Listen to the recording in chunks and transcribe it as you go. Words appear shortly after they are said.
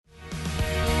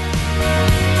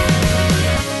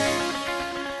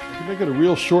got a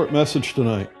real short message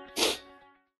tonight.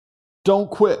 Don't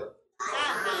quit.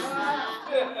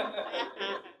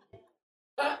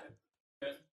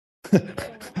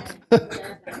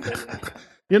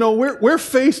 You know, we're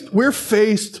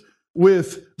faced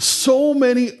with so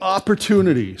many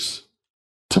opportunities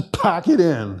to pack it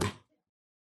in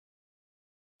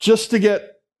just to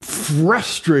get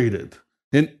frustrated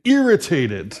and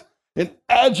irritated and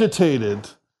agitated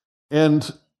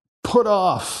and put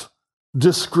off,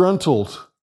 disgruntled,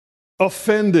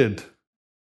 offended.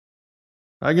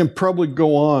 I can probably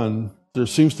go on. There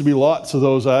seems to be lots of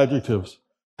those adjectives.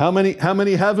 How many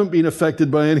haven't been affected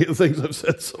by any of the things I've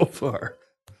said so far?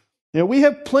 You know, we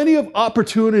have plenty of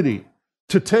opportunity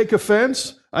to take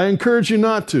offense. I encourage you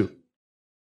not to.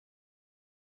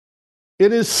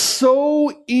 It is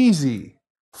so easy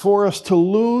for us to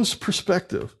lose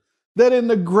perspective that in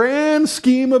the grand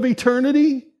scheme of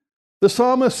eternity, the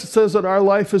psalmist says that our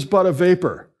life is but a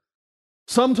vapor.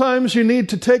 Sometimes you need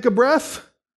to take a breath.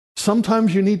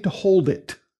 Sometimes you need to hold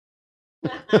it.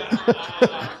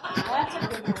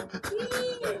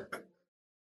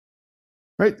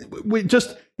 Right? We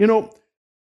just, you know,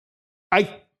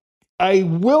 I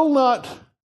will not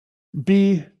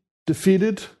be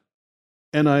defeated,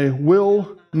 and I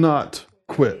will not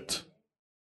quit.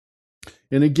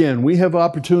 And again, we have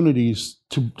opportunities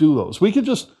to do those. We could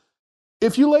just,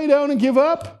 if you lay down and give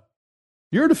up,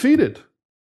 you're defeated.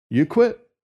 You quit.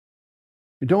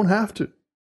 You don't have to.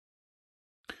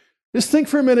 Just think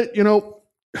for a minute, you know,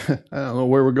 I don't know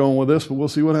where we're going with this, but we'll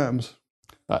see what happens.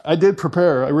 I did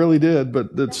prepare, I really did,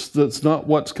 but that's not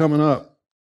what's coming up.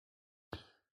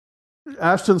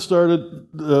 Ashton started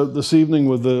this evening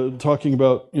with talking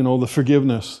about, you know, the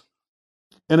forgiveness.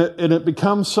 And it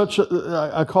becomes such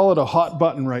a, I call it a hot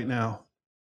button right now.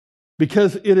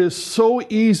 Because it is so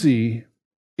easy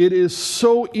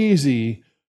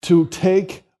to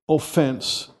take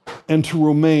offense and to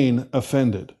remain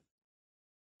offended.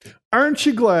 Aren't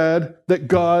you glad that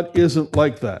God isn't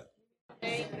like that?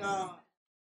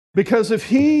 Because if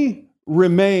he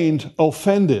remained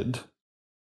offended,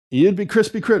 you'd be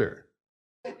crispy critter.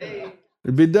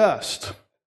 It'd be dust,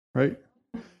 right?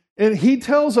 And he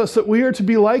tells us that we are to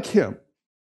be like him.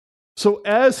 So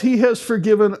as he has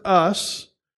forgiven us,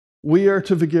 we are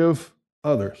to forgive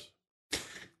others.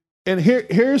 And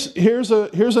here's an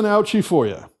ouchie for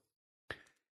you.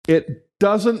 It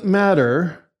doesn't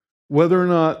matter whether or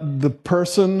not the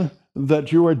person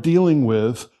that you are dealing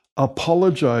with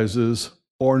apologizes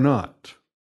or not.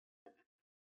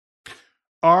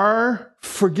 Our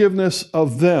forgiveness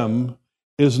of them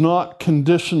is not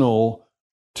conditional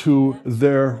to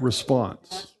their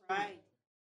response.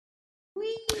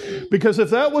 Because if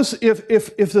that was,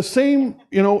 if the same,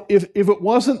 you know, if it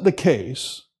wasn't the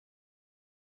case,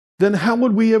 then how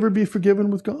would we ever be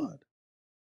forgiven with God?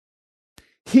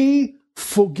 He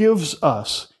forgives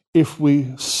us if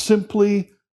we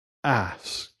simply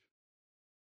ask.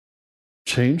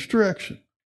 Change direction.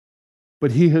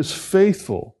 But he is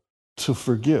faithful to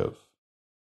forgive.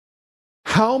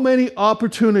 How many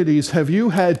opportunities have you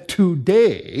had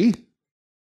today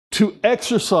to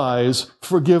exercise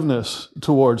forgiveness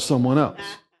towards someone else?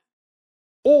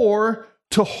 Or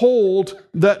to hold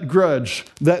that grudge,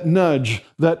 that nudge,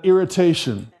 that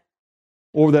irritation,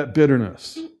 or that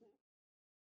bitterness?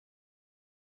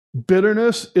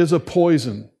 Bitterness is a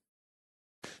poison.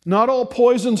 Not all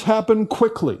poisons happen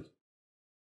quickly.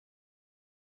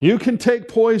 You can take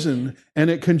poison and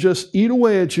it can just eat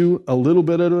away at you a little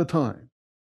bit at a time.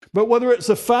 But whether it's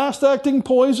a fast-acting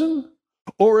poison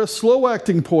or a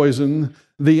slow-acting poison,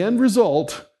 the end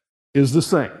result is the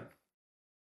same.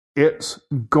 It's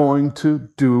going to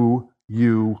do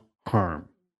you harm.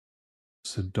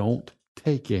 So don't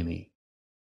take any.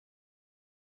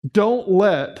 Don't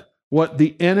let what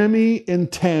the enemy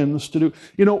intends to do.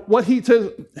 You know, what he says,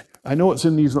 I know it's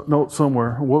in these notes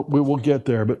somewhere. We will get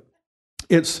there, but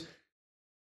it's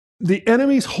the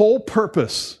enemy's whole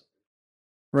purpose,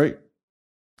 right,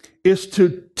 is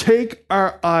to take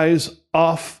our eyes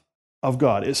off of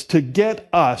God. It's to get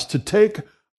us to take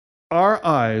our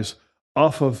eyes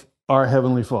off of our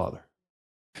Heavenly Father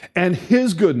and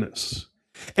his goodness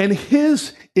and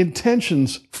his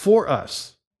intentions for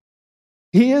us.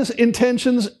 His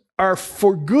intentions are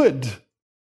for good.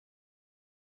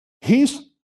 The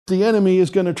enemy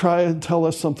is going to try and tell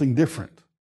us something different.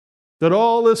 That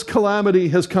all this calamity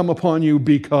has come upon you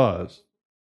because.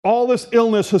 All this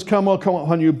illness has come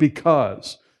upon you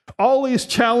because. All these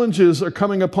challenges are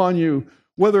coming upon you,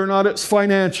 whether or not it's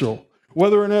financial,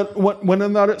 whether or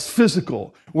not it's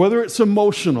physical, whether it's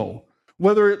emotional,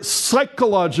 whether it's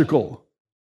psychological.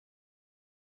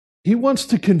 He wants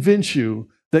to convince you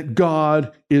that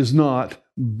God is not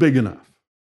big enough.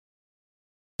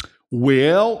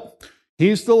 Well,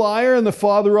 he's the liar and the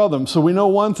father of them. So we know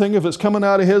one thing, if it's coming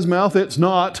out of his mouth, it's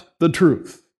not the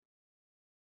truth.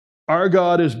 Our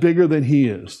God is bigger than he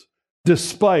is,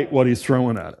 despite what he's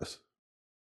throwing at us.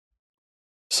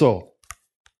 So,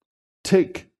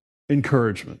 take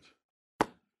encouragement.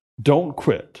 Don't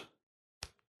quit.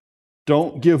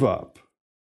 Don't give up.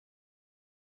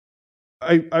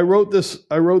 I wrote this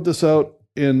out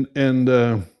and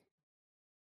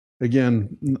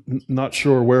again, not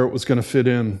sure where it was going to fit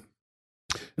in.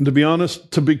 And to be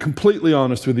honest, to be completely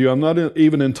honest with you, I'm not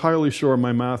even entirely sure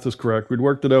my math is correct. We'd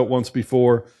worked it out once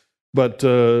before, but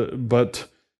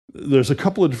there's a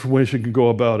couple of different ways you can go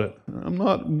about it. I'm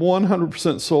not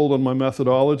 100% sold on my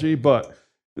methodology, but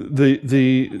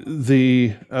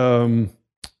the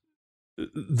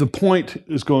point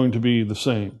is going to be the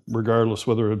same, regardless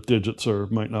whether digits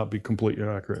might not be completely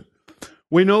accurate.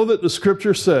 We know that the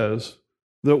Scripture says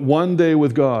that one day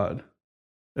with God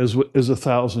is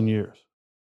 1,000 years.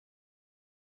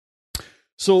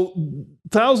 So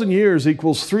 1,000 years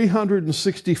equals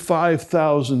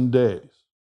 365,000 days.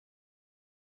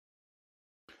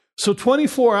 So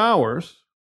 24 hours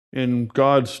in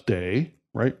God's day,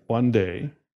 right, one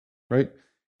day, right,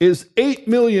 is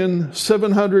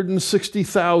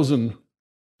 8,760,000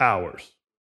 hours.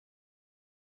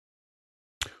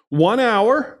 1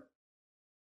 hour,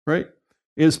 right,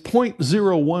 is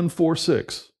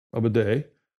 0.0146 of a day,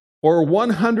 or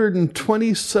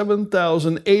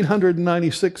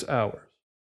 127,896 hours,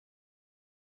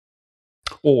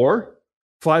 or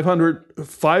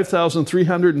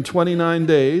 5,329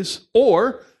 days,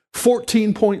 or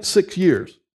 14.6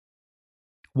 years.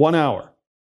 1 hour,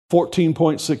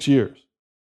 14.6 years.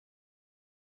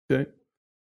 Okay?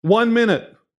 1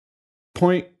 minute,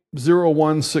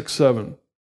 0.0167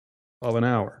 of an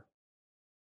hour.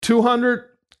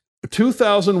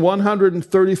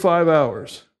 2,135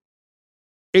 hours.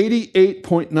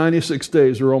 88.96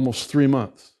 days, or almost 3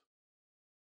 months.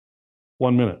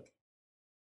 1 minute.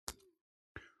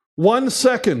 1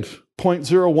 second,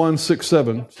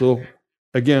 0.0167. So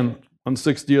again,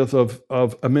 1/60th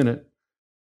of a minute.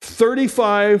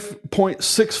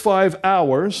 35.65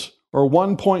 hours, or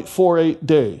 1.48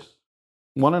 days.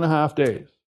 1.5 days.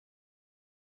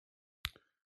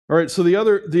 All right, so the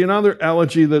another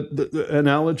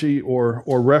analogy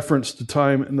or reference to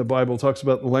time in the Bible talks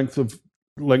about the length of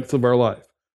our life.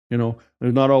 You know,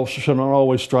 shall not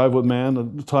always strive with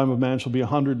man. The time of man shall be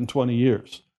 120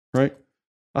 years, right?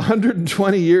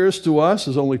 120 years to us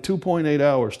is only 2.8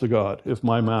 hours to God, if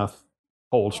my math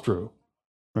holds true,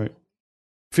 right?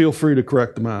 Feel free to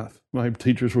correct the math. My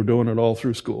teachers were doing it all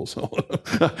through school, so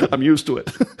I'm used to it.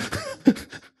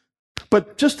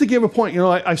 But just to give a point,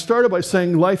 I started by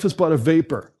saying life is but a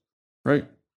vapor, right?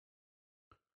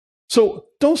 So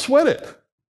don't sweat it.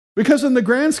 Because in the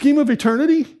grand scheme of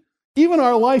eternity, even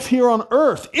our life here on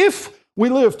earth, if we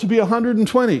live to be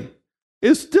 120,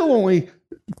 is still only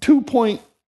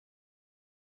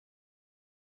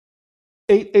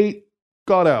 2.88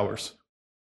 God hours.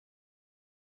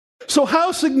 So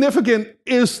how significant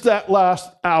is that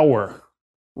last hour,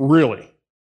 really?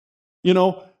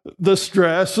 The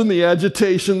stress and the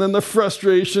agitation and the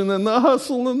frustration and the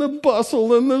hustle and the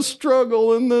bustle and the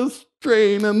struggle and the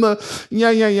strain and the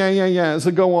as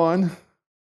it go on.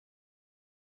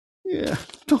 Yeah,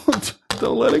 don't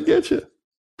let it get you.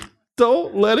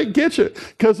 Don't let it get you.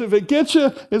 Because if it gets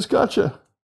you, it's got you.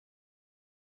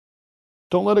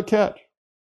 Don't let it catch.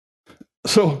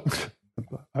 So,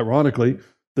 ironically,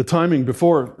 the timing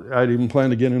before I'd even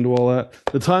planned to get into all that,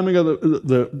 the timing of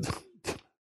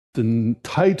the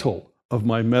title of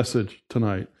my message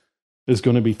tonight is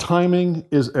going to be Timing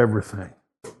is Everything.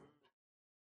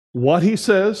 What he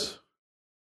says,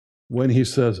 when he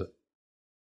says it.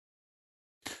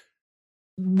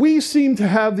 We seem to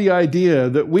have the idea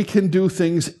that we can do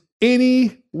things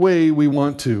any way we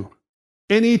want to,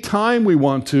 any time we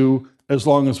want to, as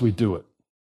long as we do it.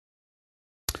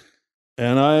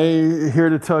 And I'm here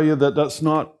to tell you that that's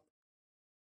not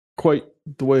quite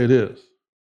the way it is.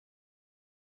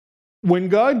 When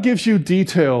God gives you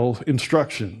detailed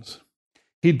instructions,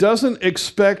 he doesn't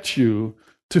expect you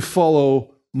to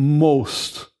follow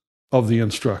most of the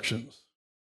instructions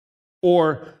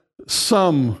or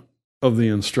some of the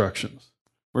instructions.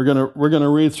 We're going to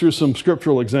read through some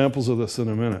scriptural examples of this in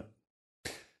a minute.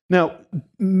 Now,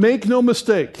 make no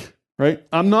mistake, right?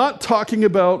 I'm not talking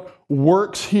about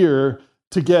works here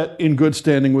to get in good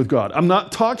standing with God. I'm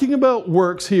not talking about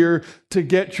works here to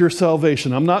get your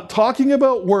salvation. I'm not talking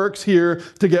about works here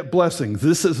to get blessings.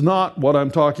 This is not what I'm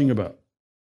talking about.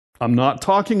 I'm not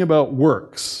talking about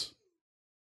works.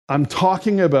 I'm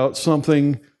talking about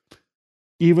something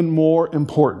even more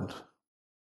important: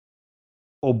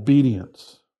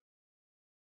 obedience.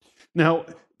 Now,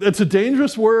 it's a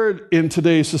dangerous word in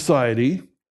today's society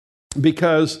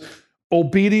because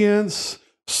obedience,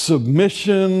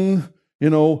 submission,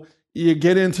 you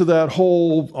get into that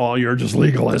whole, oh, you're just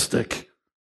legalistic.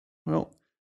 Well,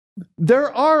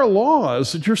 there are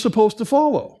laws that you're supposed to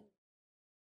follow.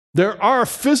 There are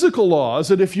physical laws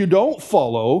that if you don't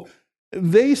follow,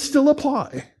 they still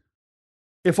apply.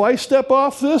 If I step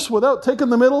off this without taking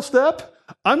the middle step,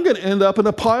 I'm going to end up in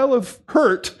a pile of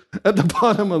hurt at the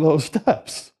bottom of those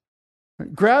steps.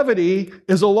 Gravity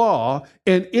is a law,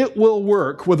 and it will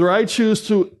work whether I choose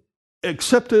to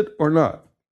accept it or not.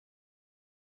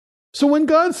 So when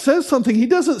God says something, he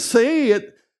doesn't say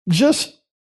it just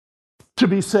to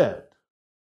be said.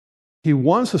 He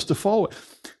wants us to follow it.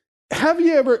 Have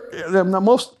you ever,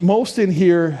 most in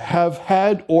here have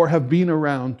had or have been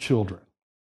around children.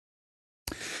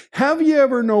 Have you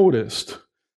ever noticed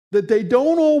that they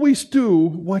don't always do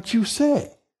what you say?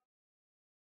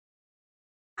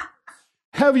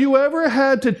 Have you ever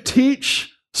had to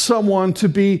teach someone to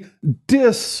be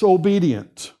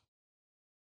disobedient?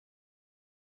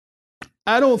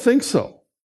 I don't think so.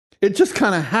 It just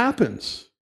kind of happens.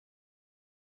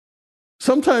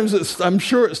 Sometimes I'm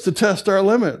sure it's to test our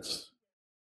limits.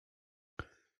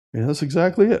 Yeah, that's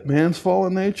exactly it. Man's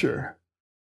fallen nature.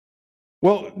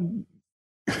 Well,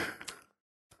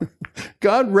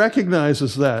 God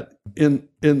recognizes that in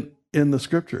the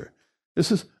scripture. It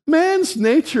says, man's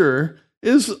nature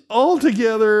is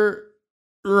altogether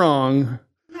wrong.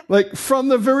 Like from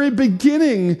the very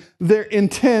beginning, their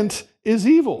intent is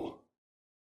evil.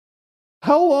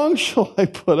 How long shall I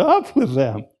put up with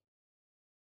them?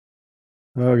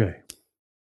 Okay,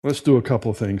 let's do a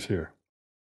couple of things here.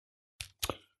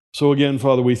 So again,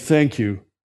 Father, we thank you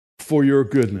for your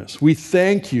goodness. We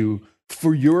thank you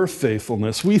for your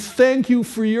faithfulness. We thank you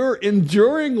for your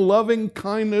enduring loving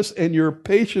kindness and your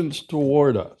patience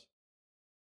toward us.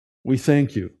 We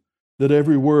thank you that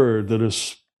every word that is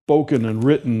spoken and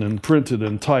written and printed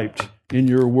and typed in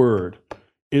your word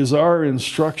is our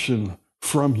instruction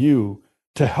from you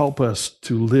to help us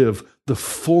to live the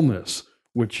fullness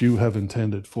which you have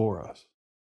intended for us.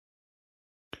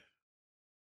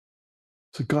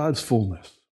 So God's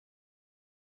fullness.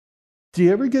 Do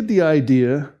you ever get the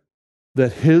idea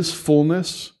that his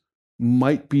fullness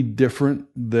might be different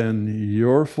than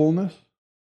your fullness?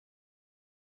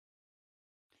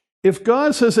 If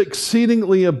God says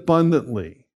exceedingly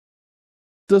abundantly,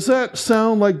 does that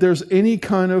sound like there's any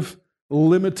kind of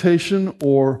limitation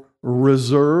or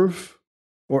reserve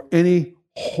or any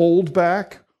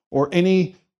holdback or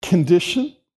any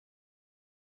condition?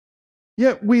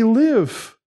 Yet we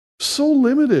live so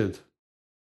limited.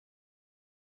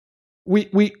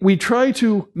 We try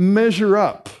to measure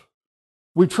up.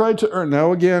 We try to earn.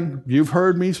 Now again, you've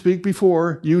heard me speak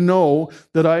before. You know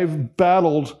that I've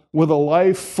battled with a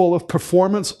life full of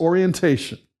performance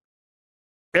orientation.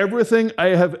 Everything I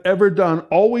have ever done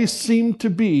always seemed to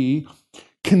be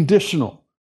conditional.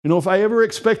 If I ever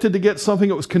expected to get something,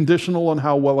 it was conditional on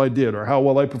how well I did, or how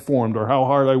well I performed, or how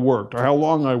hard I worked, or how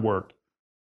long I worked.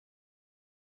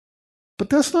 But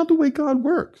that's not the way God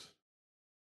works.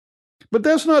 But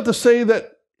that's not to say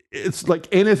that it's like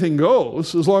anything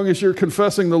goes. As long as you're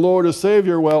confessing the Lord as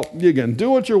Savior, well, you can do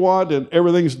what you want and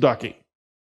everything's ducky.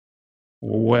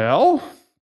 Well,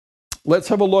 let's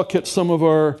have a look at some of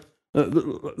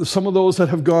those that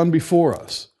have gone before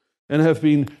us and have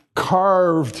been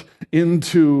carved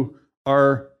into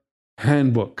our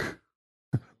handbook,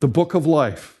 the book of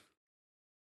life.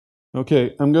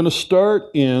 Okay, I'm going to start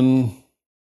in,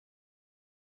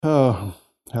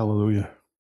 hallelujah.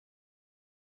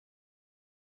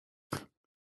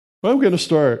 Well, I'm going to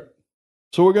start.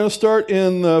 So we're going to start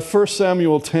in 1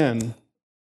 Samuel 10.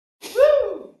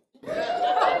 Woo!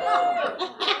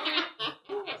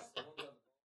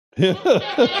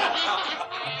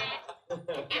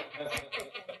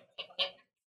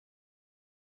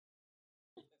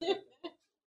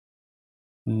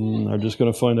 I'm just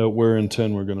going to find out where in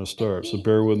 10 we're going to start, so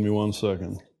bear with me one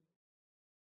second.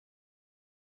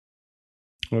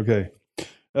 Okay.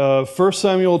 1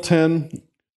 Samuel 10,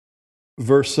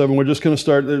 verse 7. We're just going to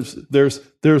start.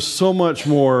 There's so much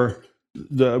more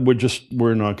that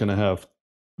we're not going to have.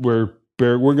 We're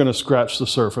going to scratch the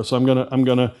surface. I'm going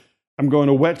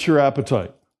to whet your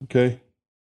appetite. Okay.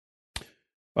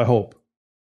 I hope.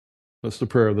 That's the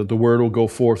prayer, that the word will go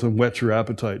forth and whet your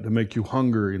appetite, to make you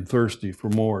hungry and thirsty for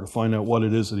more, to find out what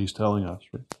it is that he's telling us.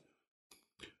 Right?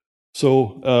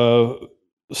 So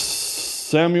 1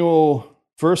 Samuel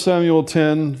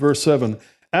 10, verse 7.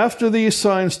 After these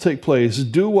signs take place,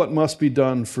 do what must be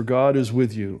done, for God is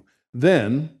with you.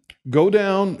 Then go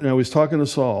down," now he's talking to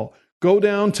Saul, "go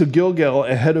down to Gilgal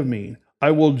ahead of me.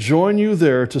 I will join you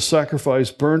there to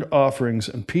sacrifice burnt offerings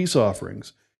and peace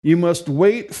offerings. You must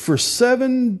wait for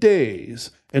 7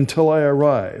 days until I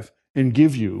arrive and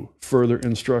give you further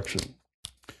instruction."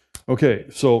 Okay,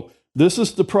 so this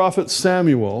is the prophet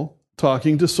Samuel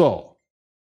talking to Saul.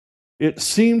 It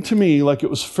seemed to me like it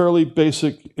was fairly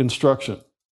basic instruction.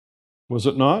 Was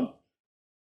it not?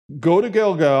 Go to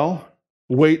Gilgal,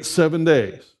 wait 7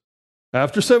 days.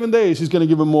 After 7 days, he's going to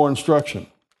give him more instruction.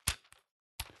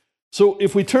 So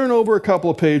if we turn over a couple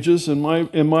of pages in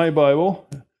my Bible,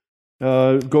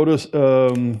 go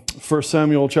to 1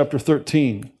 Samuel chapter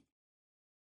 13.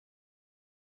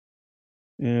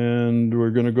 And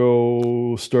we're going to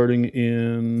go starting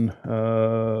in,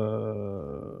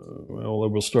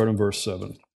 we'll start in verse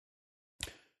 7.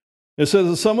 It says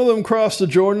that some of them crossed the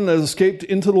Jordan and escaped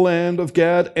into the land of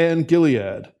Gad and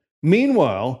Gilead.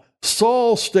 Meanwhile,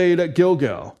 Saul stayed at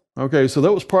Gilgal. Okay, so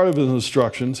that was part of his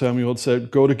instruction. Samuel had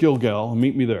said, "Go to Gilgal and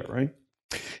meet me there," right?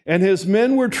 And his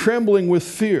men were trembling with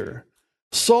fear.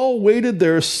 Saul waited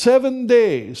there 7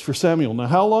 days for Samuel. Now,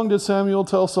 how long did Samuel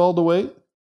tell Saul to wait?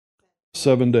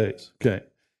 7 days. Okay.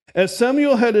 As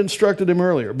Samuel had instructed him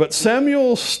earlier, but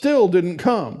Samuel still didn't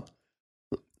come.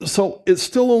 So it's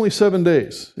still only 7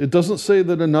 days. It doesn't say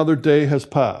that another day has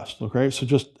passed. Okay, so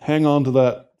just hang on to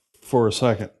that for a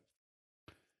second.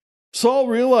 Saul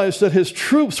realized that his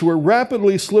troops were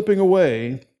rapidly slipping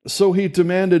away, so he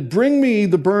demanded, "Bring me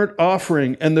the burnt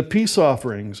offering and the peace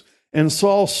offerings." And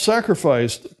Saul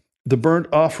sacrificed the burnt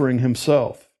offering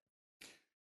himself.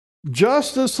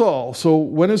 Just as Saul, so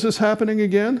when is this happening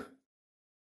again?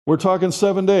 We're talking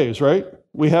 7 days, right?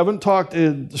 We haven't talked,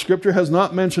 the scripture has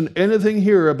not mentioned anything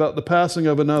here about the passing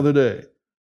of another day.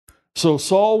 So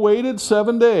Saul waited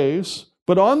 7 days,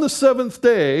 but on the 7th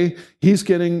day, he's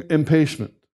getting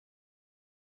impatient.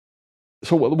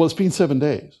 So what's been 7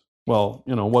 days? Well,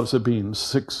 what has it been?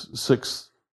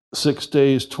 Six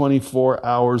days, 24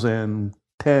 hours, and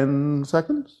 10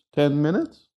 seconds? 10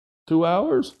 minutes? 2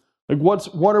 hours?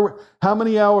 How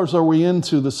many hours are we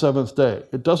into the 7th day?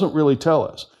 It doesn't really tell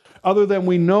us. Other than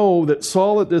we know that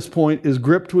Saul at this point is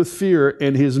gripped with fear,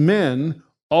 and his men,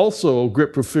 also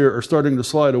gripped with fear, are starting to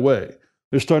slide away.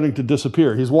 They're starting to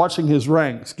disappear. He's watching his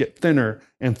ranks get thinner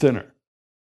and thinner.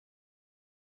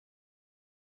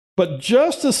 But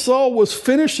just as Saul was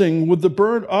finishing with the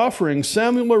burnt offering,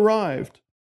 Samuel arrived.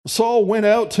 Saul went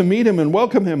out to meet him and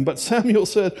welcome him, but Samuel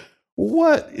said,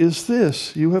 "What is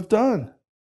this you have done?"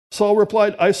 Saul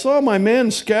replied, "I saw my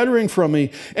men scattering from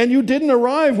me, and you didn't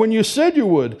arrive when you said you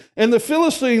would. And the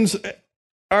Philistines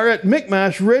are at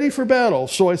Michmash ready for battle."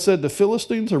 So I said, "The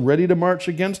Philistines are ready to march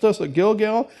against us at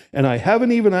Gilgal, and I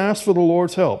haven't even asked for the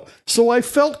Lord's help." So I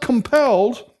felt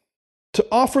compelled to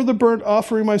offer the burnt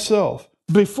offering myself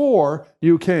before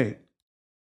you came.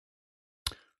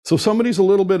 So somebody's a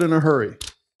little bit in a hurry,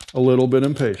 a little bit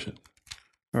impatient.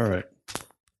 All right.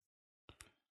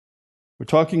 We're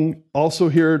talking also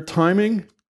here timing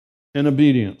and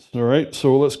obedience, all right?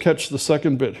 So let's catch the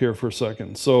second bit here for a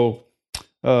second. So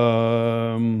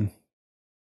we're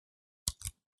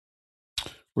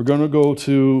going to go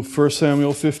to 1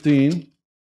 Samuel 15,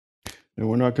 and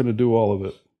we're not going to do all of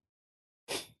it.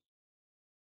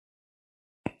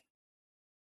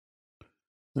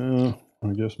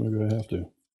 I guess maybe I have to.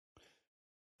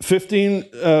 15,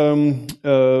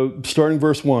 starting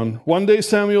verse 1. One day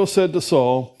Samuel said to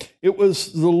Saul, "It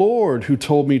was the Lord who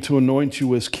told me to anoint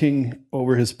you as king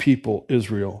over his people,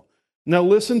 Israel. Now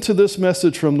listen to this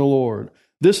message from the Lord.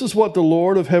 This is what the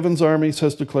Lord of heaven's armies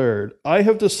has declared. I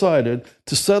have decided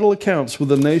to settle accounts with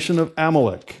the nation of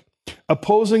Amalek,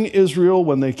 opposing Israel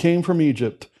when they came from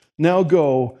Egypt. Now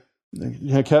go,"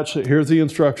 catch it, here's the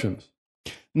instructions.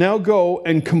 "Now go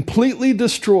and completely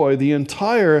destroy the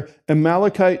entire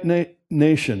Amalekite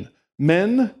nation,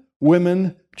 men,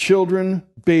 women, children,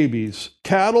 babies,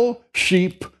 cattle,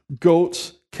 sheep,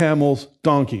 goats, camels,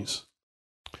 donkeys."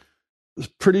 It's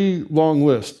a pretty long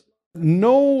list.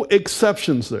 No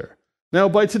exceptions there. Now,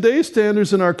 by today's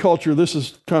standards in our culture, this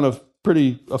is kind of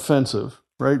pretty offensive,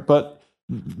 right? But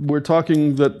we're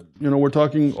talking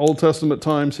Old Testament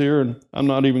times here, and I'm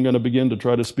not even going to begin to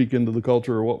try to speak into the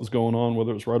culture or what was going on,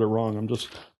 whether it's right or wrong.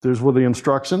 There's were the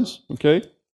instructions, okay?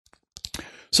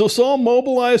 So Saul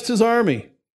mobilized his army.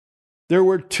 There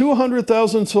were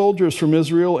 200,000 soldiers from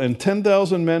Israel and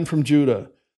 10,000 men from Judah.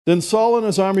 Then Saul and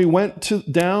his army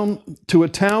went down to a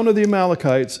town of the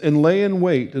Amalekites and lay in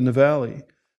wait in the valley.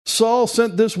 Saul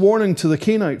sent this warning to the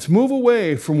Kenites: "Move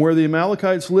away from where the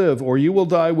Amalekites live, or you will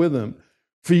die with them."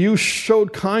 for you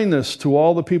showed kindness to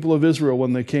all the people of Israel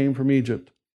when they came from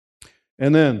Egypt.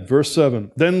 And then, verse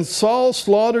 7, then Saul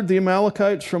slaughtered the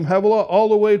Amalekites from Havilah all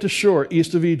the way to Shur,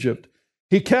 east of Egypt.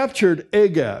 He captured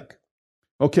Agag.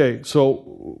 Okay,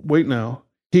 so wait now.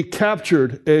 He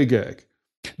captured Agag.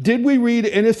 Did we read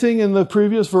anything in the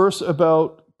previous verse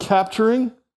about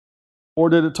capturing, or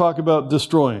did it talk about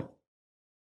destroying?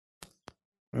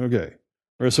 Okay,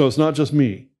 all right, so it's not just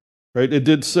me, right? It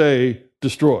did say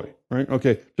destroy, right?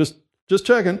 Okay, just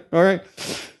checking, all right?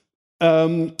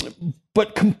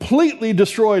 But completely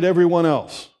destroyed everyone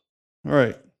else. All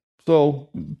right, so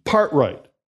part right.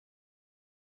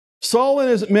 Saul and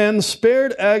his men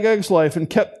spared Agag's life and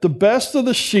kept the best of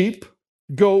the sheep,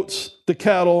 goats, the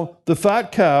cattle, the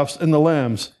fat calves, and the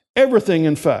lambs, everything,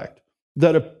 in fact,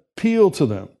 that appealed to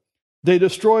them. They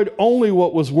destroyed only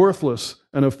what was worthless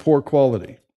and of poor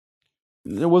quality.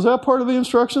 Was that part of the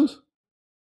instructions?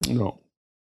 No.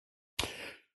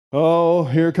 Oh,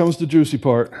 here comes the juicy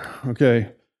part.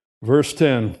 Okay, verse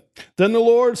 10. Then the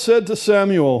Lord said to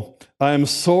Samuel, I am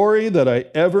sorry that I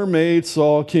ever made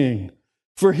Saul king,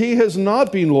 for he has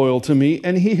not been loyal to me,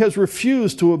 and he has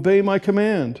refused to obey my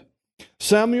command.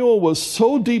 Samuel was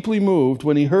so deeply moved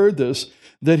when he heard this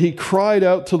that he cried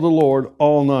out to the Lord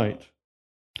all night.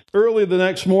 Early the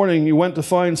next morning, he went to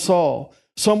find Saul.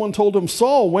 Someone told him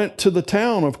Saul went to the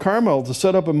town of Carmel to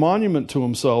set up a monument to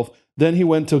himself. Then he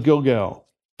went to Gilgal.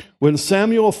 When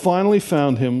Samuel finally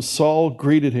found him, Saul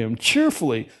greeted him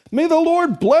cheerfully. May the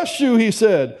Lord bless you, he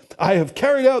said. I have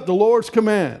carried out the Lord's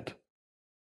command.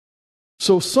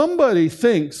 So somebody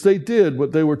thinks they did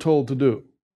what they were told to do.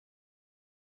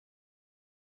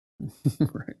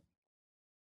 Right.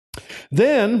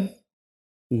 Then,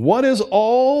 what is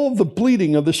all the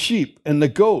bleating of the sheep and the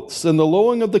goats and the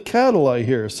lowing of the cattle I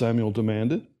hear? Samuel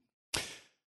demanded.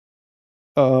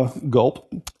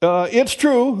 Gulp. It's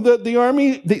true that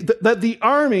the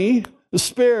army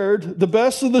spared the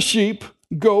best of the sheep,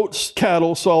 goats,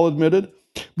 cattle, Saul admitted.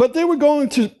 But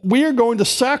we are going to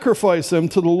sacrifice them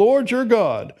to the Lord your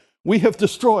God. We have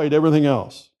destroyed everything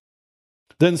else.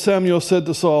 Then Samuel said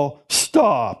to Saul,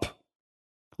 stop.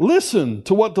 Listen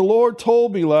to what the Lord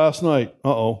told me last night.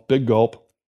 Uh-oh, big gulp.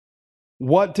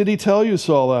 What did he tell you?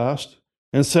 Saul asked.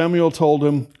 And Samuel told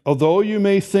him, although you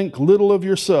may think little of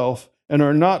yourself and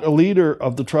are not a leader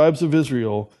of the tribes of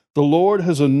Israel, the Lord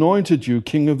has anointed you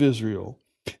king of Israel.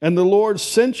 And the Lord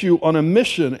sent you on a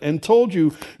mission and told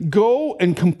you, go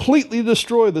and completely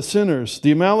destroy the sinners,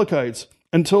 the Amalekites,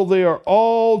 until they are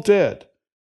all dead.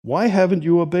 Why haven't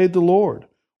you obeyed the Lord?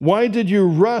 Why did you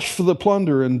rush for the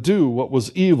plunder and do what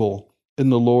was evil in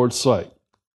the Lord's sight?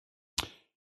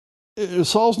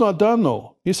 Saul's not done,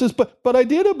 though. He says, but I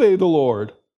did obey the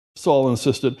Lord, Saul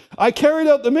insisted. I carried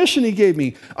out the mission he gave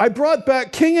me. I brought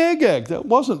back King Agag. That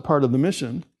wasn't part of the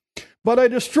mission. But I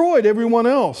destroyed everyone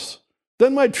else.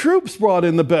 Then my troops brought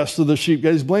in the best of the sheep.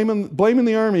 He's blaming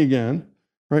the army again,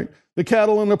 right? The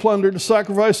cattle and the plunder to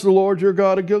sacrifice to the Lord your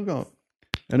God at Gilgal.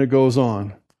 And it goes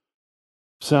on.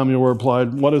 Samuel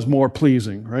replied, what is more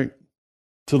pleasing, right,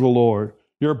 to the Lord?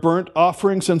 Your burnt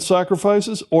offerings and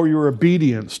sacrifices, or your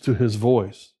obedience to his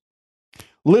voice?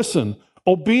 Listen,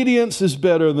 obedience is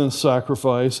better than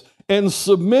sacrifice, and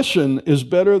submission is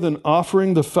better than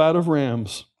offering the fat of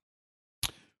rams.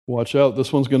 Watch out,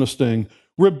 this one's going to sting.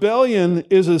 Rebellion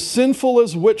is as sinful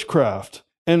as witchcraft,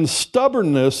 and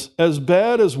stubbornness as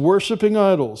bad as worshiping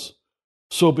idols.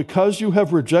 So because you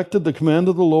have rejected the command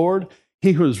of the Lord,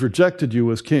 he who has rejected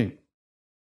you as king.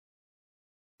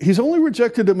 He's only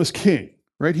rejected him as king,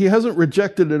 right? He hasn't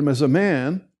rejected him as a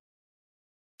man.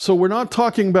 So we're not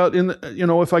talking about,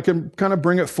 if I can kind of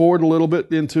bring it forward a little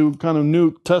bit into kind of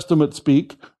New Testament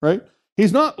speak, right?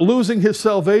 He's not losing his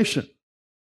salvation,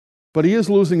 but he is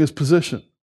losing his position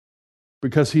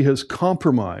because he has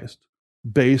compromised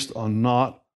based on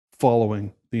not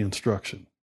following the instruction.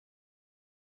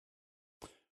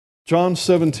 John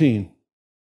 17.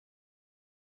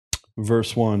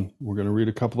 Verse 1. We're going to read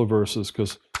a couple of verses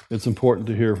because it's important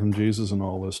to hear from Jesus in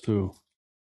all this too.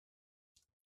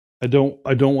 I don't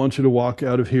want you to walk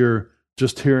out of here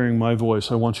just hearing my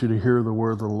voice. I want you to hear the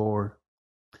word of the Lord.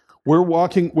 We're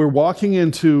walking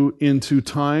into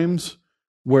times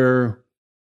where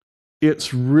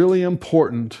it's really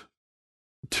important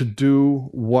to do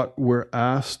what we're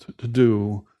asked to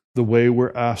do the way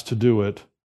we're asked to do it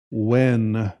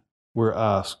when we're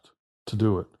asked to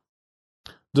do it.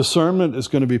 Discernment is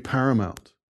going to be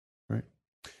paramount, right?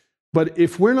 But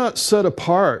if we're not set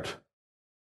apart,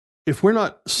 if we're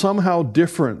not somehow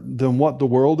different than what the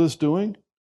world is doing,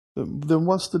 then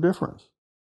what's the difference?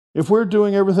 If we're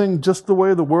doing everything just the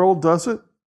way the world does it,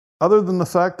 other than the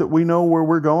fact that we know where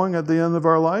we're going at the end of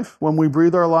our life when we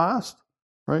breathe our last,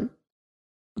 right?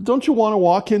 Don't you want to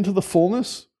walk into the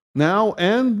fullness now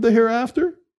and the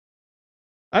hereafter?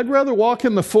 I'd rather walk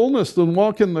in the fullness than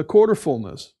walk in the quarter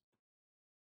fullness.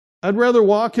 I'd rather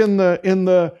walk in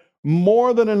the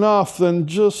more than enough than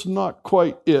just not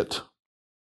quite it.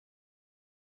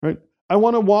 Right? I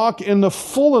want to walk in the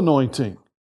full anointing.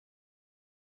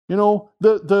 You know,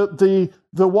 the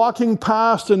walking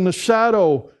past in the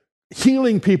shadow,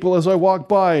 healing people as I walk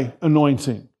by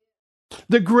anointing.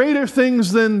 The greater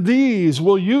things than these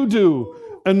will you do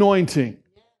anointing.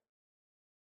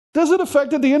 Does it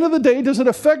affect, at the end of the day, does it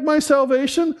affect my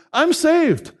salvation? I'm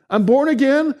saved. I'm born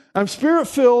again. I'm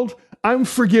spirit-filled. I'm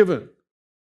forgiven.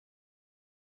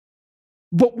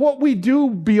 But what we do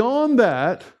beyond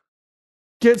that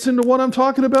gets into what I'm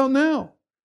talking about now.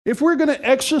 If we're going to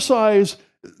exercise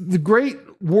the great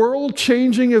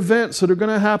world-changing events that are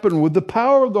going to happen with the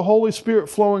power of the Holy Spirit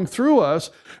flowing through us,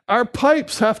 our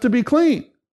pipes have to be clean.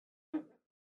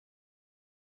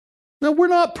 Now, we're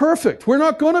not perfect. We're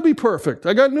not going to be perfect.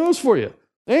 I got news for you.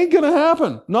 It ain't going to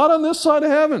happen. Not on this side of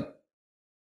heaven.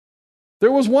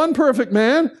 There was one perfect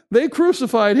man. They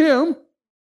crucified him.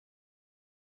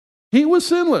 He was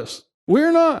sinless.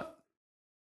 We're not.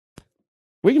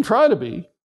 We can try to be.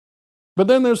 But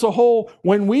then there's the whole,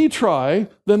 when we try,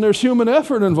 then there's human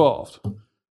effort involved.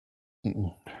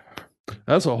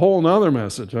 That's a whole nother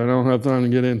message I don't have time to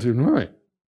get into tonight.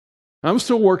 I'm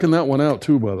still working that one out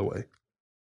too, by the way.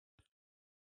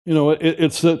 You know,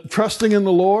 it's the trusting in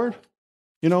the Lord.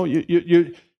 You know,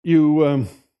 I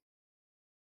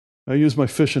use my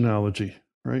fish analogy,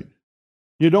 right?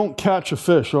 You don't catch a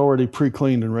fish already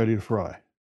pre-cleaned and ready to fry.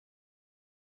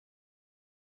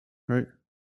 Right?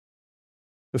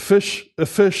 A fish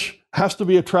has to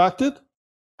be attracted,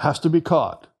 has to be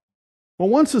caught. Well,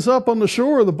 once it's up on the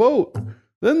shore of the boat,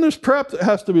 then there's prep that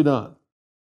has to be done.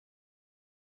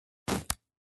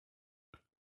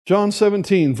 John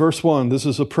 17, verse 1, this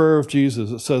is a prayer of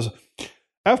Jesus. It says,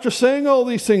 after saying all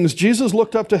these things, Jesus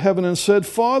looked up to heaven and said,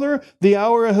 Father, the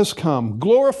hour has come.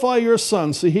 Glorify your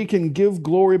Son so he can give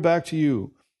glory back to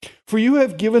you. For you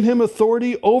have given him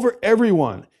authority over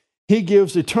everyone. He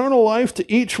gives eternal life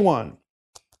to each one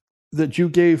that you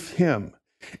gave him.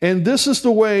 And this is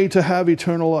the way to have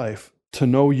eternal life, to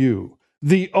know you,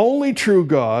 the only true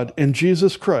God, and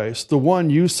Jesus Christ, the one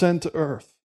you sent to earth.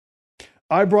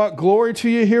 I brought glory to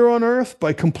you here on earth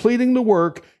by completing the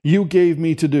work you gave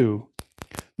me to do.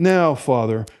 Now,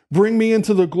 Father, bring me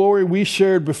into the glory we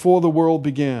shared before the world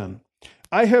began.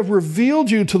 I have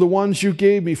revealed you to the ones you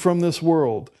gave me from this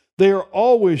world. They are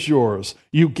always yours.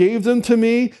 You gave them to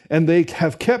me, and they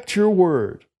have kept your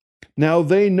word. Now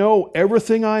they know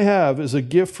everything I have is a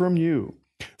gift from you.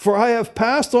 For I have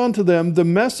passed on to them the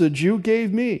message you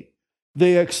gave me.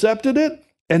 They accepted it,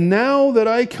 and now that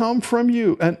I come from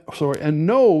you, and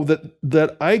know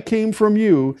that I came from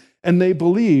you, and they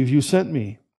believe you sent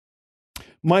me.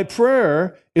 My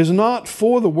prayer is not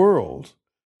for the world,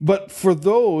 but for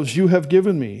those you have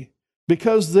given me,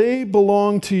 because they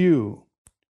belong to you.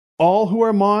 All who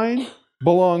are mine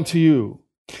belong to you,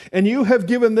 and you have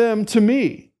given them to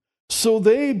me, so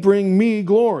they bring me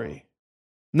glory.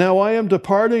 Now I am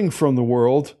departing from the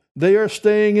world, they are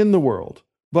staying in the world,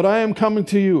 but I am coming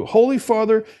to you. Holy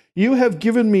Father, you have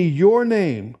given me your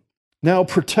name. Now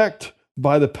protect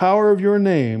by the power of your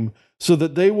name, so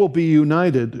that they will be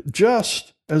united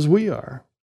just as we are.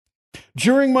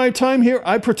 During my time here,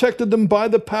 I protected them by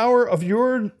the power of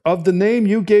the name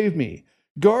you gave me,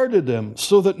 guarded them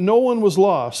so that no one was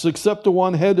lost except the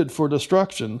one headed for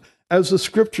destruction, as the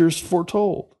scriptures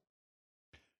foretold.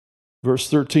 Verse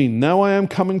 13, now I am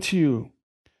coming to you.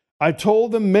 I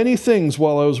told them many things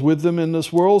while I was with them in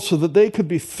this world so that they could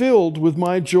be filled with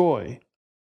my joy.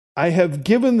 I have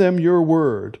given them your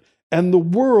word, and the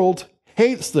world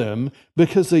hates them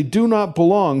because they do not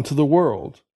belong to the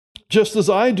world, just as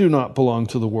I do not belong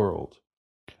to the world.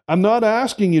 I'm not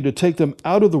asking you to take them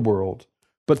out of the world,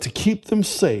 but to keep them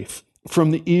safe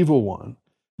from the evil one.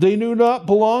 They do not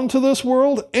belong to this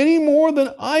world any more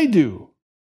than I do.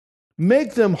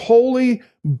 Make them holy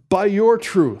by your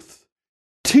truth.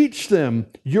 Teach them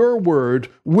your word,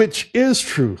 which is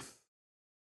truth.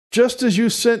 Just as you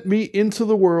sent me into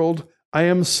the world, I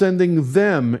am sending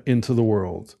them into the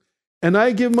world. And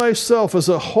I give myself as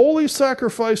a holy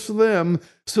sacrifice to them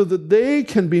so that they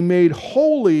can be made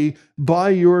holy by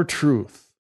your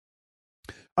truth.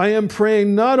 I am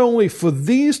praying not only for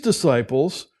these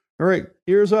disciples, all right,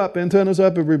 ears up, antennas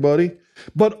up, everybody,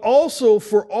 but also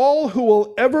for all who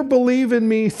will ever believe in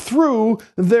me through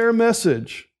their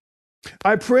message.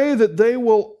 I pray that they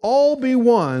will all be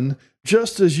one,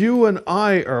 just as you and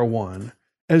I are one,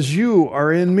 as you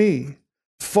are in me,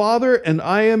 Father, and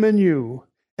I am in you.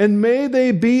 And may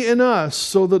they be in us,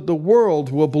 so that the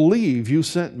world will believe you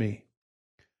sent me.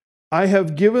 I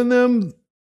have given them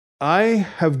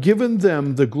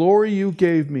the glory you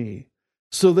gave me,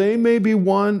 so they may be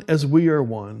one as we are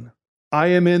one. I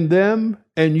am in them,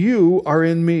 and you are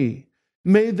in me.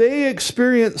 May they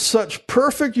experience such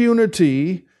perfect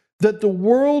unity that the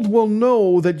world will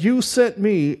know that you sent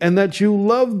me and that you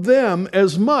love them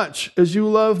as much as you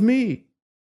love me.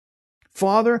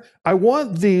 Father, I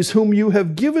want these whom you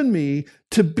have given me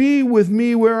to be with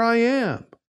me where I am.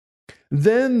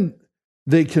 Then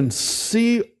they can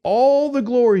see all the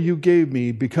glory you gave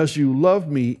me because you loved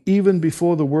me even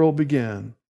before the world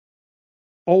began.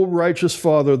 O righteous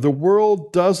Father, the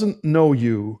world doesn't know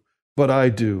you, but I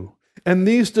do. And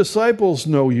these disciples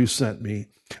know you sent me.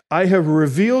 I have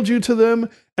revealed you to them,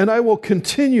 and I will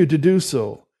continue to do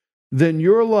so. Then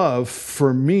your love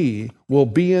for me will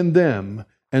be in them,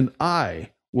 and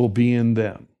I will be in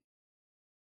them.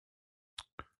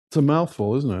 It's a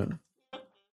mouthful, isn't it?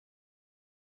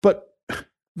 But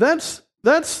that's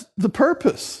the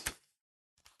purpose,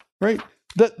 right?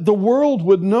 That the world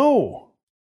would know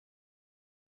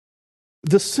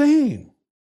the same.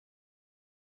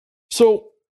 So,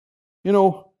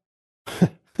 yeah,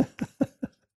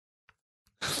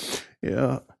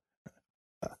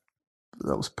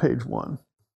 that was page 1.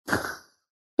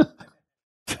 I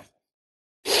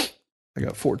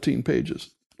got 14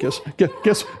 pages.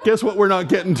 Guess what we're not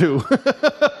getting to.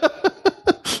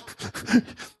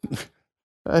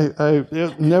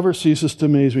 It never ceases to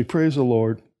amaze me. Praise the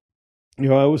Lord. I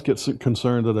always get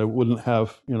concerned that I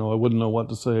wouldn't know what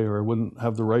to say, or I wouldn't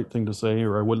have the right thing to say,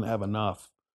 or I wouldn't have enough.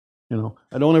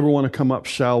 I don't ever want to come up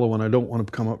shallow, and I don't want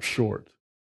to come up short.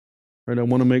 Right? I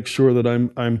want to make sure that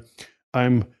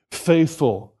I'm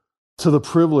faithful to the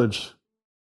privilege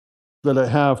that I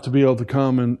have to be able to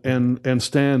come and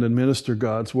stand and minister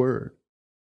God's word.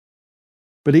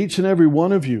 But each and every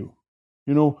one of you,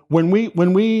 when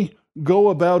we go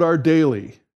about our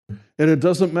daily, and it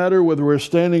doesn't matter whether we're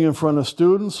standing in front of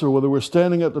students, or whether we're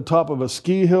standing at the top of a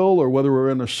ski hill, or whether we're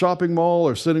in a shopping mall,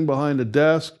 or sitting behind a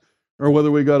desk, or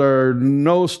whether we got our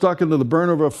nose stuck into the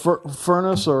burner of a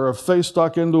furnace, or a face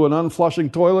stuck into an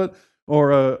unflushing toilet,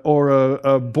 or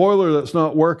a boiler that's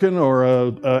not working, or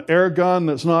a air gun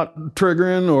that's not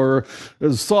triggering, or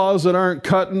saws that aren't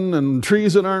cutting, and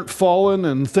trees that aren't falling,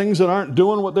 and things that aren't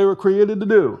doing what they were created to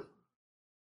do.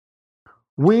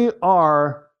 We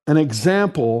are an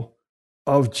example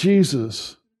of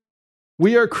Jesus.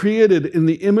 We are created in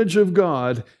the image of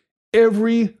God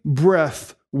every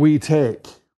breath we take.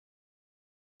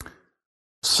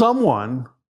 Someone,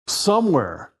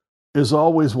 somewhere, is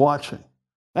always watching.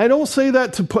 I don't say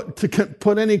that to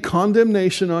put any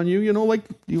condemnation on you. Like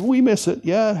we miss it.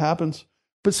 Yeah, it happens.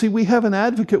 But see, we have an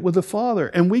advocate with the Father,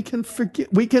 and we can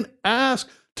ask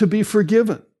to be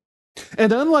forgiven.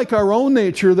 And unlike our own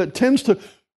nature that tends to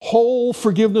hold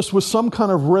forgiveness with some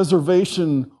kind of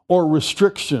reservation or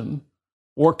restriction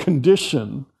or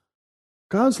condition,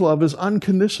 God's love is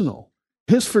unconditional.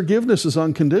 His forgiveness is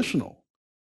unconditional.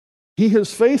 He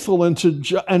is faithful and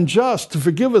just to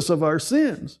forgive us of our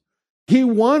sins. He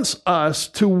wants us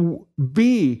to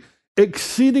be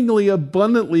exceedingly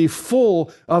abundantly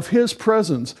full of His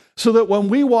presence, so that when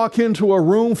we walk into a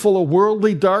room full of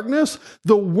worldly darkness,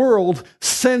 the world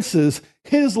senses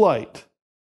His light.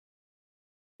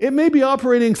 It may be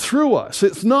operating through us.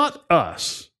 It's not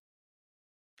us.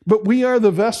 But we are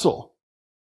the vessel.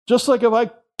 Just like if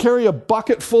I carry a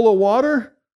bucket full of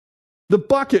water, the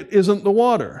bucket isn't the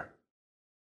water.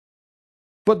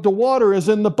 But the water is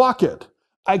in the bucket.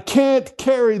 I can't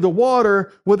carry the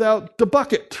water without the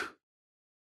bucket.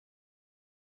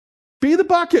 Be the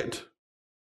bucket.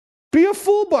 Be a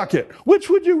full bucket. Which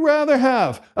would you rather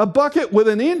have? A bucket with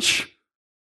 1 inch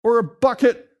or a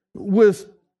bucket with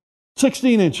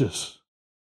 16 inches?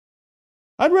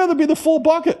 I'd rather be the full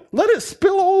bucket. Let it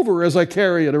spill over as I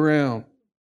carry it around.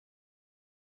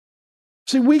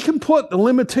 See, we can put the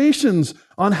limitations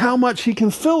on how much He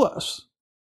can fill us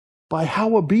by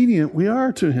how obedient we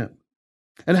are to Him,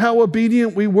 and how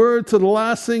obedient we were to the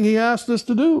last thing He asked us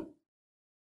to do.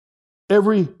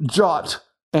 Every jot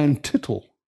and tittle.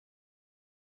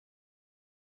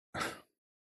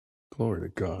 Glory to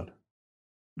God.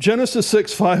 Genesis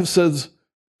 6:5 says,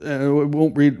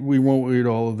 we won't read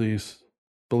all of these,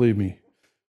 believe me.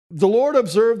 The Lord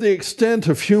observed the extent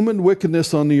of human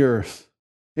wickedness on the earth,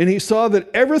 and He saw that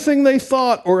everything they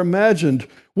thought or imagined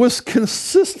was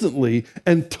consistently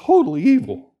and totally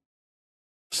evil.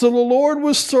 So the Lord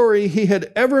was sorry He had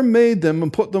ever made them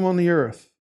and put them on the earth.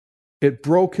 It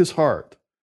broke his heart.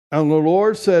 And the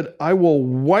Lord said, I will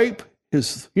wipe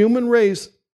his human race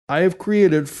I have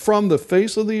created from the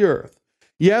face of the earth.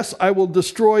 Yes, I will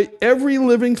destroy every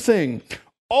living thing,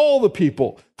 all the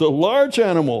people, the large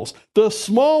animals, the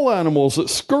small animals that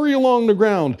scurry along the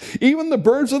ground, even the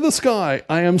birds of the sky.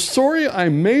 I am sorry I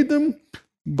made them,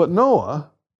 but Noah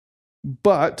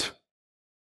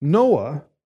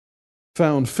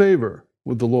found favor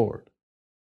with the Lord.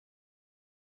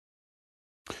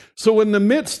 So in the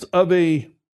midst of a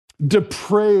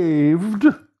depraved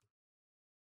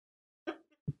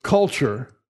culture,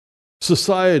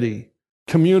 society,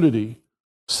 community,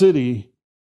 city,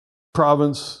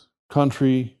 province,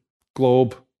 country,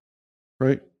 globe,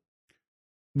 right?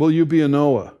 Will you be a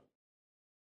Noah?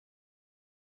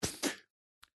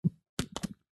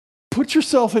 Put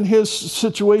yourself in his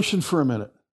situation for a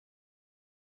minute.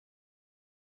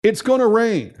 It's going to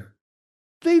rain.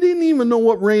 They didn't even know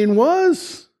what rain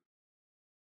was.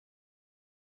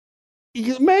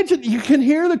 Imagine, you can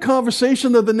hear the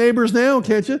conversation of the neighbors now,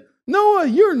 can't you? Noah,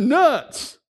 you're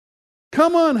nuts.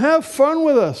 Come on, have fun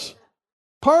with us.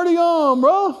 Party on,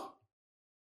 bro.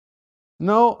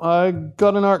 No, I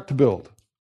got an ark to build.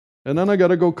 And then I got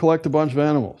to go collect a bunch of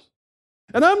animals.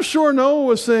 And I'm sure Noah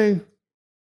was saying,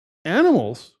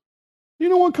 animals? You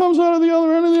know what comes out of the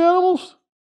other end of the animals?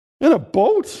 In a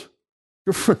boat?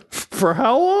 For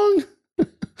how long?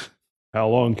 How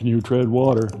long can you tread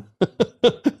water?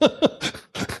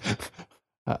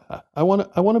 I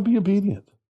want to be obedient.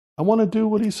 I want to do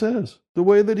what he says, the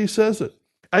way that he says it.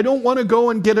 I don't want to go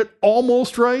and get it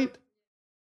almost right.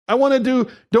 Don't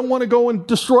want to go and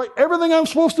destroy everything I'm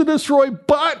supposed to destroy,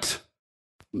 but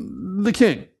the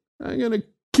king. I'm going to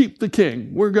keep the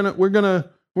king. We're going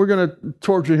to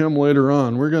torture him later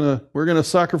on. We're going to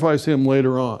sacrifice him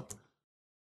later on.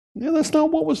 Yeah, that's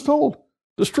not what was told.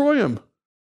 Destroy him.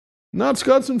 Not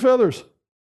scuds and feathers.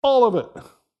 All of it.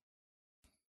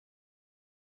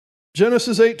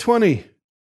 Genesis 8:20.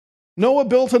 Noah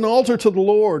built an altar to the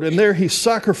Lord, and there he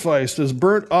sacrificed as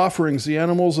burnt offerings the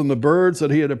animals and the birds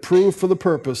that he had approved for the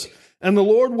purpose. And the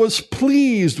Lord was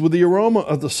pleased with the aroma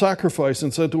of the sacrifice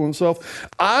and said to himself,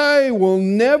 I will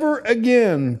never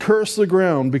again curse the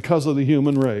ground because of the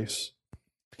human race.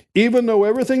 Even though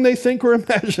everything they think or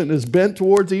imagine is bent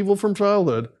towards evil from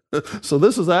childhood. So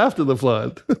this is after the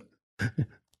flood.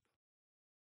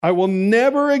 I will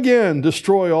never again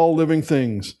destroy all living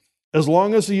things. As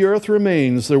long as the earth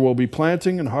remains, there will be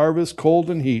planting and harvest, cold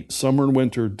and heat, summer and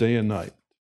winter, day and night.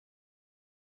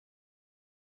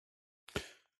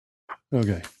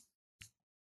 Okay.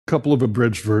 A couple of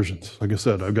abridged versions. Like I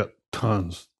said, I've got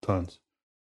tons.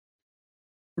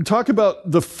 We talk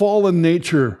about the fallen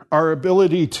nature, our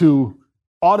ability to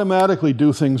automatically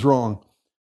do things wrong.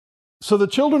 So the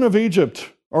children of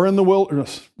Egypt are in the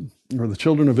wilderness, or the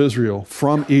children of Israel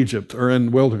from Egypt are in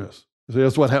the wilderness. See,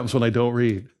 that's what happens when I don't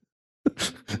read.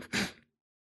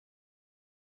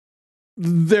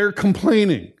 They're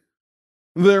complaining.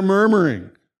 They're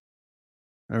murmuring.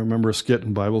 I remember a skit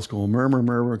in Bible school,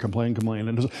 murmur, complain.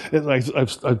 And I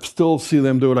still see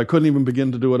them do it. I couldn't even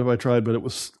begin to do it if I tried, but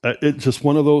it's just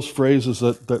one of those phrases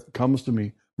that comes to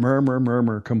me.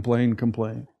 Murmur,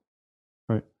 complain.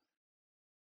 Right?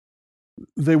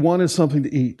 They wanted something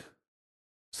to eat.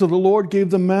 So the Lord gave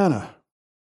them manna.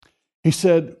 He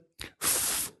said,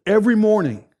 every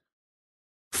morning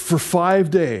for 5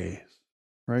 days,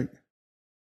 right?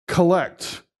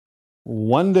 Collect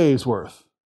 1 day's worth.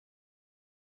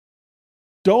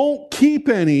 Don't keep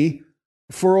any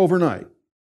for overnight.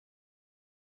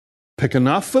 Pick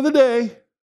enough for the day,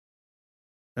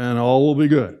 and all will be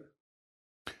good.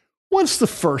 What's the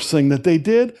first thing that they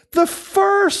did? The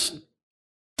first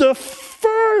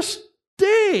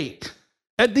day,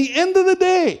 at the end of the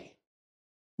day,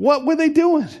 what were they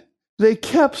doing? They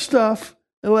kept stuff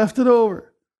and left it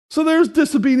over. So there's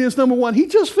disobedience number one. He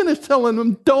just finished telling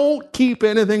them, don't keep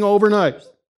anything overnight.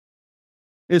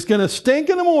 It's going to stink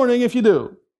in the morning if you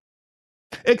do.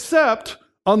 Except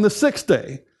on the sixth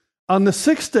day. On the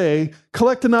sixth day,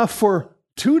 collect enough for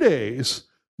 2 days,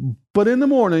 but in the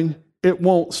morning, it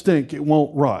won't stink, it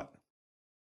won't rot.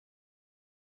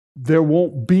 There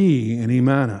won't be any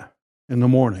manna in the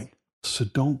morning. So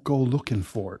don't go looking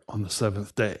for it on the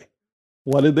seventh day.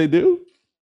 What did they do?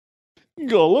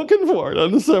 Go looking for it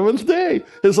on the seventh day.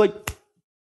 It's like,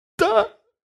 duh.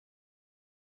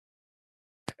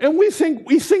 And we think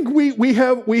we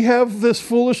have this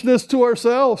foolishness to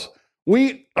ourselves.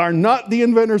 We are not the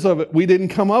inventors of it. We didn't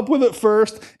come up with it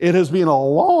first. It has been a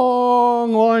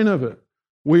long line of it.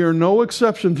 We are no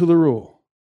exception to the rule.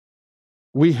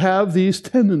 We have these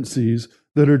tendencies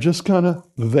that are just kind of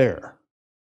there.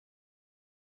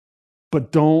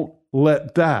 But don't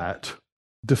let that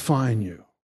define you.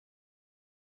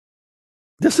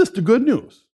 This is the good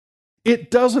news.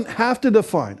 It doesn't have to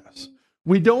define us.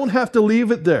 We don't have to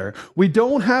leave it there. We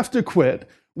don't have to quit.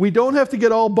 We don't have to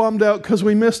get all bummed out because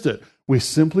we missed it. We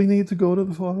simply need to go to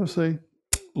the Father and say,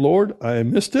 Lord, I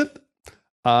missed it.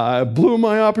 I blew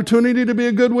my opportunity to be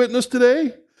a good witness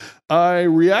today. I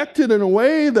reacted in a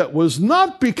way that was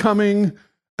not becoming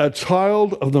a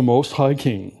child of the Most High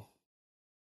King.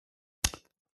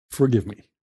 Forgive me.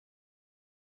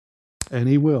 And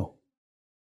He will.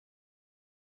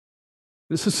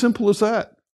 It's as simple as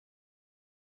that.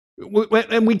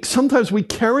 And sometimes we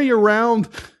carry around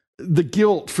the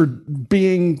guilt for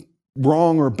being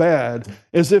wrong or bad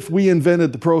as if we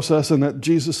invented the process and that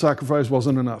Jesus' sacrifice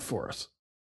wasn't enough for us.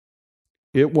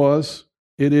 It was,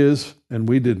 it is, and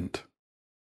we didn't.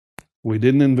 We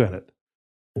didn't invent it.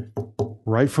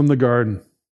 Right from the garden.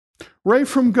 Right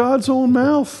from God's own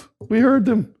mouth. We heard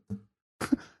them.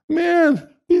 Man,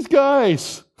 these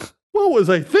guys, what was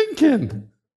I thinking?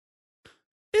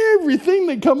 Everything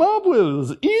they come up with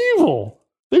is evil.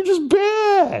 They're just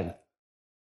bad.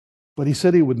 But He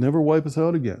said He would never wipe us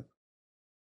out again.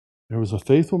 There was a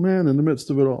faithful man in the midst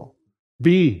of it all.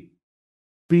 Be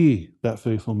that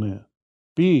faithful man.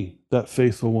 Be that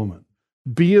faithful woman.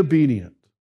 Be obedient.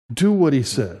 Do what He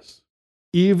says,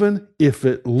 even if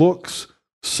it looks,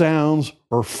 sounds,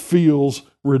 or feels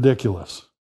ridiculous.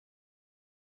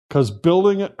 Because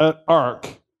building an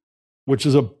ark, which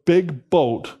is a big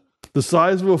boat the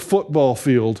size of a football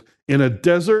field in a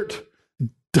desert,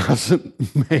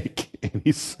 doesn't make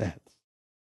any sense.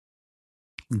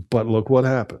 But look what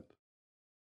happened.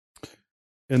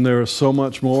 And there is so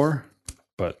much more,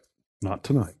 but not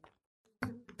tonight.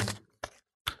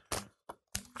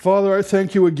 Father, I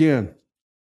thank You again.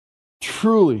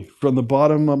 Truly, from the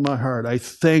bottom of my heart, I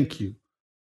thank You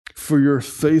for Your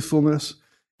faithfulness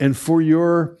and for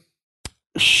Your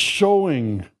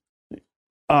showing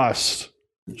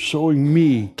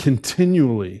me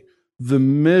continually the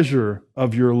measure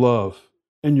of Your love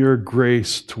and Your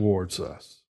grace towards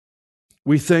us.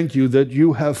 We thank You that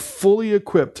You have fully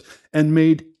equipped and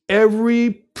made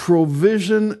every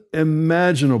provision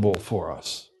imaginable for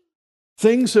us.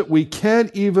 Things that we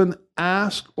can't even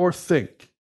ask or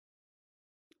think.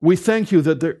 We thank You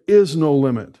that there is no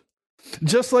limit.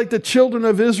 Just like the children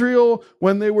of Israel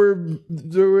when they were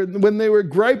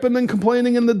griping and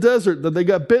complaining in the desert that they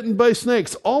got bitten by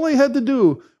snakes, all they had to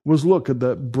do was look at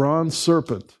that bronze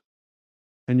serpent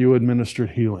and You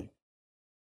administered healing.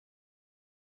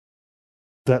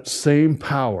 That same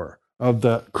power of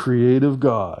that creative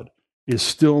God is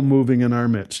still moving in our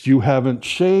midst. You haven't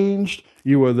changed.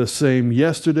 You are the same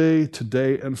yesterday,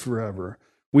 today, and forever.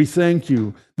 We thank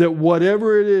You that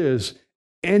whatever it is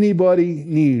anybody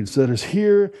needs that is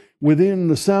here within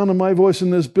the sound of my voice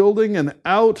in this building and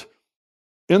out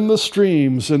in the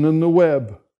streams and in the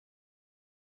web,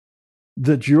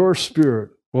 that Your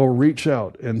Spirit will reach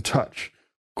out and touch,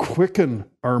 quicken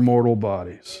our mortal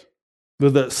bodies.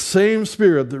 That same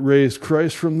Spirit that raised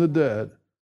Christ from the dead.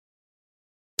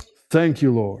 Thank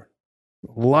You, Lord.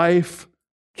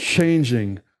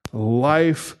 Life-changing,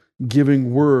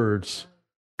 life-giving words,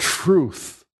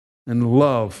 truth and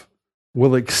love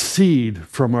will exceed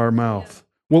from our mouth,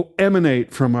 will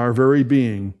emanate from our very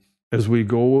being as we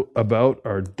go about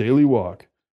our daily walk.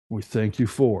 We thank You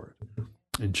for it.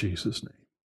 In Jesus' name.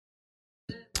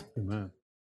 Amen.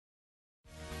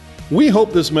 We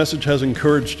hope this message has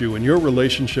encouraged you in your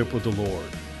relationship with the Lord.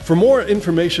 For more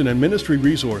information and ministry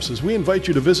resources, we invite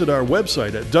you to visit our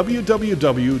website at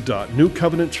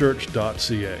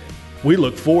www.newcovenantchurch.ca. We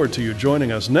look forward to you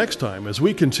joining us next time as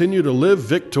we continue to live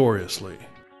victoriously.